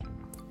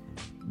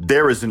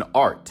there is an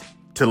art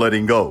to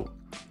letting go.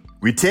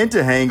 We tend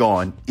to hang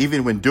on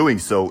even when doing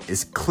so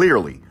is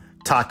clearly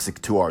toxic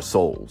to our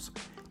souls.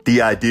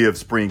 The idea of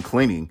spring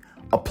cleaning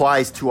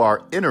applies to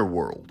our inner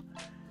world.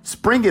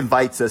 Spring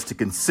invites us to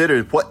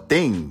consider what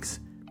things,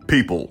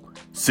 people,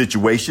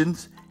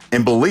 situations,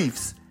 and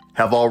beliefs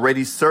have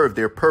already served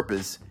their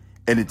purpose,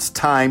 and it's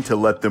time to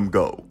let them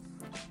go.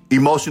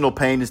 Emotional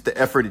pain is the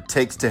effort it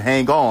takes to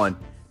hang on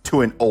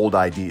to an old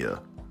idea.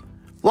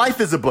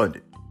 Life is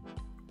abundant.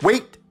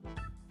 Wait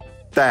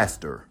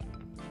faster.